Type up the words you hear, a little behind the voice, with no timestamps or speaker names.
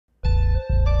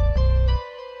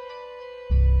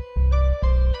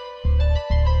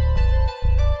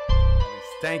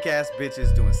Stank ass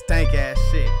bitches doing stank ass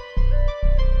shit.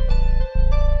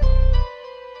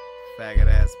 Faggot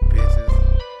ass bitches.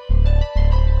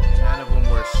 None of them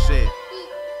were shit.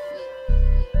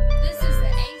 This is the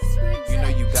Ace Grizz. You know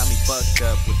you got me fucked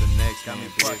up with the next man,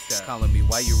 bitch. Calling me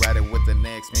why you riding with the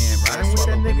next man, Riding with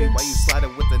that nigga? Why you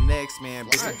sliding with the next man,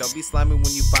 bitch? Don't be slimy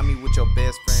when you find me with your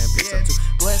best friend, bitch. I'm too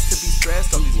blessed to be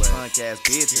stressed on these punk ass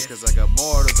bitches, cause I got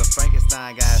mortals and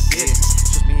Frankenstein got bitches.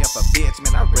 Shoot me up a bitch,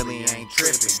 man, I really ain't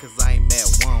tripping, cause I ain't met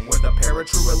one with a pair of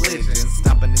true religions.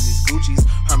 Stomping in these Gucci's,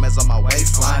 Hermes on my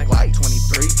waistline, like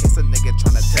 23, case a nigga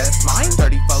tryna test mine.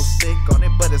 34 stick on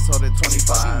it, but it's holding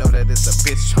 25. You know that it's a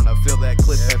bitch tryna fill that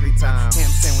clip every time.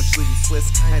 Ham sandwich leaving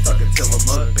Swiss, I ain't talking till a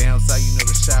look bounce out. You know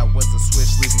the shot was a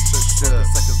switch, leaving shook. The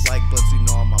suckers like blunts, you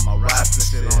know I'm on my roster.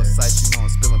 Shit on sight, you know I'm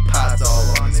spilling pasta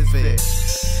all on this fit.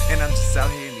 And I'm just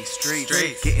out here in these streets,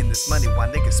 getting this money while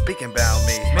niggas speaking about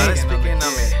me. Speaking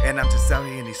on me. And I'm just out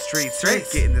here in these streets,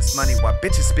 getting this money while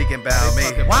bitches speaking about me.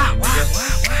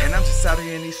 And I'm just out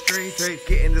here in these streets,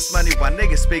 getting this money while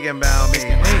niggas speaking about me.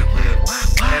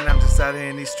 And I'm just out here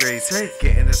in these streets,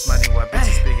 getting this money while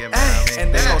bitches speaking about me.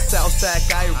 And they gon' Southside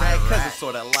Iraq, cause it's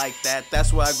sorta like that.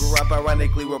 That's where I grew up,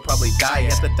 ironically we'll probably die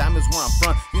at. The diamonds where I'm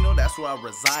from, you know that's where I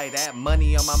reside at.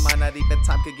 Money on my mind, not even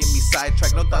time could get me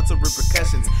sidetracked. No thoughts of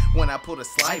repercussions when I pull the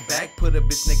slide back. Put a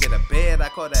bitch nigga to bed, I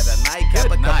call that a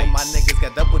nightcap. A couple of my niggas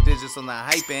got double digits on the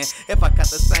hype end. If I got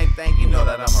the same thing, you know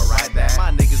that I'ma ride that.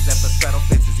 My niggas never straddle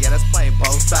fences, yeah, that's playing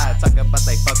both sides. Talk about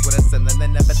they fuck with us and then they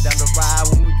never down the ride.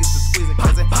 When we get to squeezing,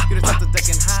 cousin, you the type to duck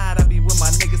and hide. I be with my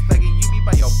niggas thugging, you be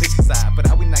by your bitch side. But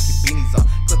how we knocking beanies off,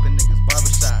 clipping niggas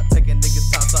barbershop, taking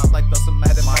niggas tops off like throw some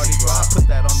mad at Mardi Gras. Put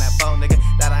that on that phone, nigga,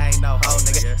 that I ain't no hoe,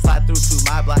 nigga. Slide through to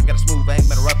my block, got a smooth aim,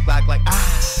 but a rough block like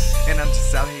And I'm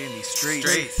just out here in these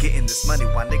streets, getting this money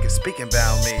while niggas speaking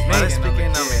about me.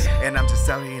 And I'm just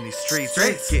out here in these streets,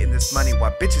 getting this money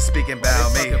while bitches speaking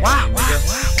about me.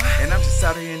 And I'm just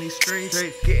out here in these streets,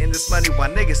 getting this money while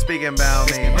niggas speaking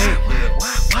about me.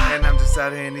 And I'm just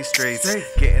out here in these streets,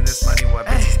 getting this money while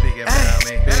bitches speaking about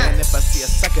me. And if I see a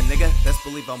sucker nigga, best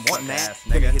believe I'm wanting that.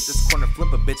 Gonna hit this corner,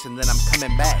 flip a bitch, and then I'm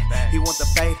coming back. He want the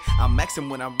fade, I'm maxing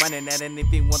when I'm running that. And if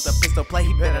he want the pistol play,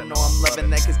 he better know I'm loving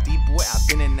that. Cause D-boy, I've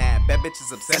been in that. Bad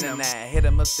bitches, I'm sending that. Hit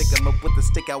him up, stick him up with the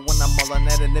stick out when I'm all on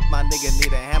that. And if my nigga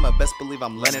need a hammer, best believe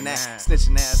I'm lending that.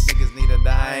 Snitching ass niggas need to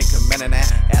die, I ain't commending that.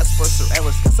 As for Sir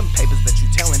Ellis, got some papers that you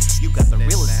telling. You got the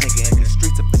realest nigga in these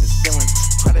streets up in his feelings.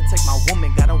 Try to take my woman,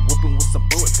 got a whooping with some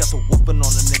bullets. Got the whooping on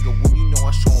a nigga when you know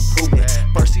I show him prove it.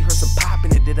 First he heard some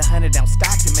popping, it did 100 down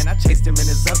Stockton. Man, I chased him in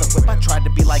his other whip. I tried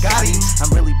to be like got him.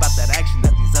 I'm really about that action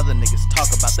that these other niggas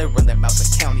talk about. They run their mouth in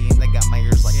county and they got my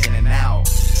ears like in and out.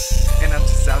 And I'm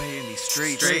just out here in these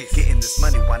streets, getting this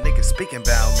money while niggas speaking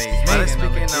about me.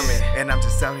 And I'm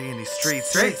just out here in these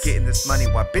streets, getting this money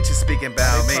while bitches speaking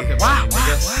about me.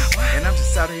 And I'm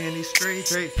just out here in these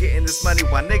streets, getting this money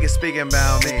while niggas speaking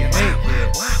about me.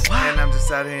 And I'm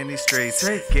just out here in these streets,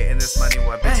 getting this money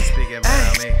while bitches speaking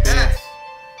about me.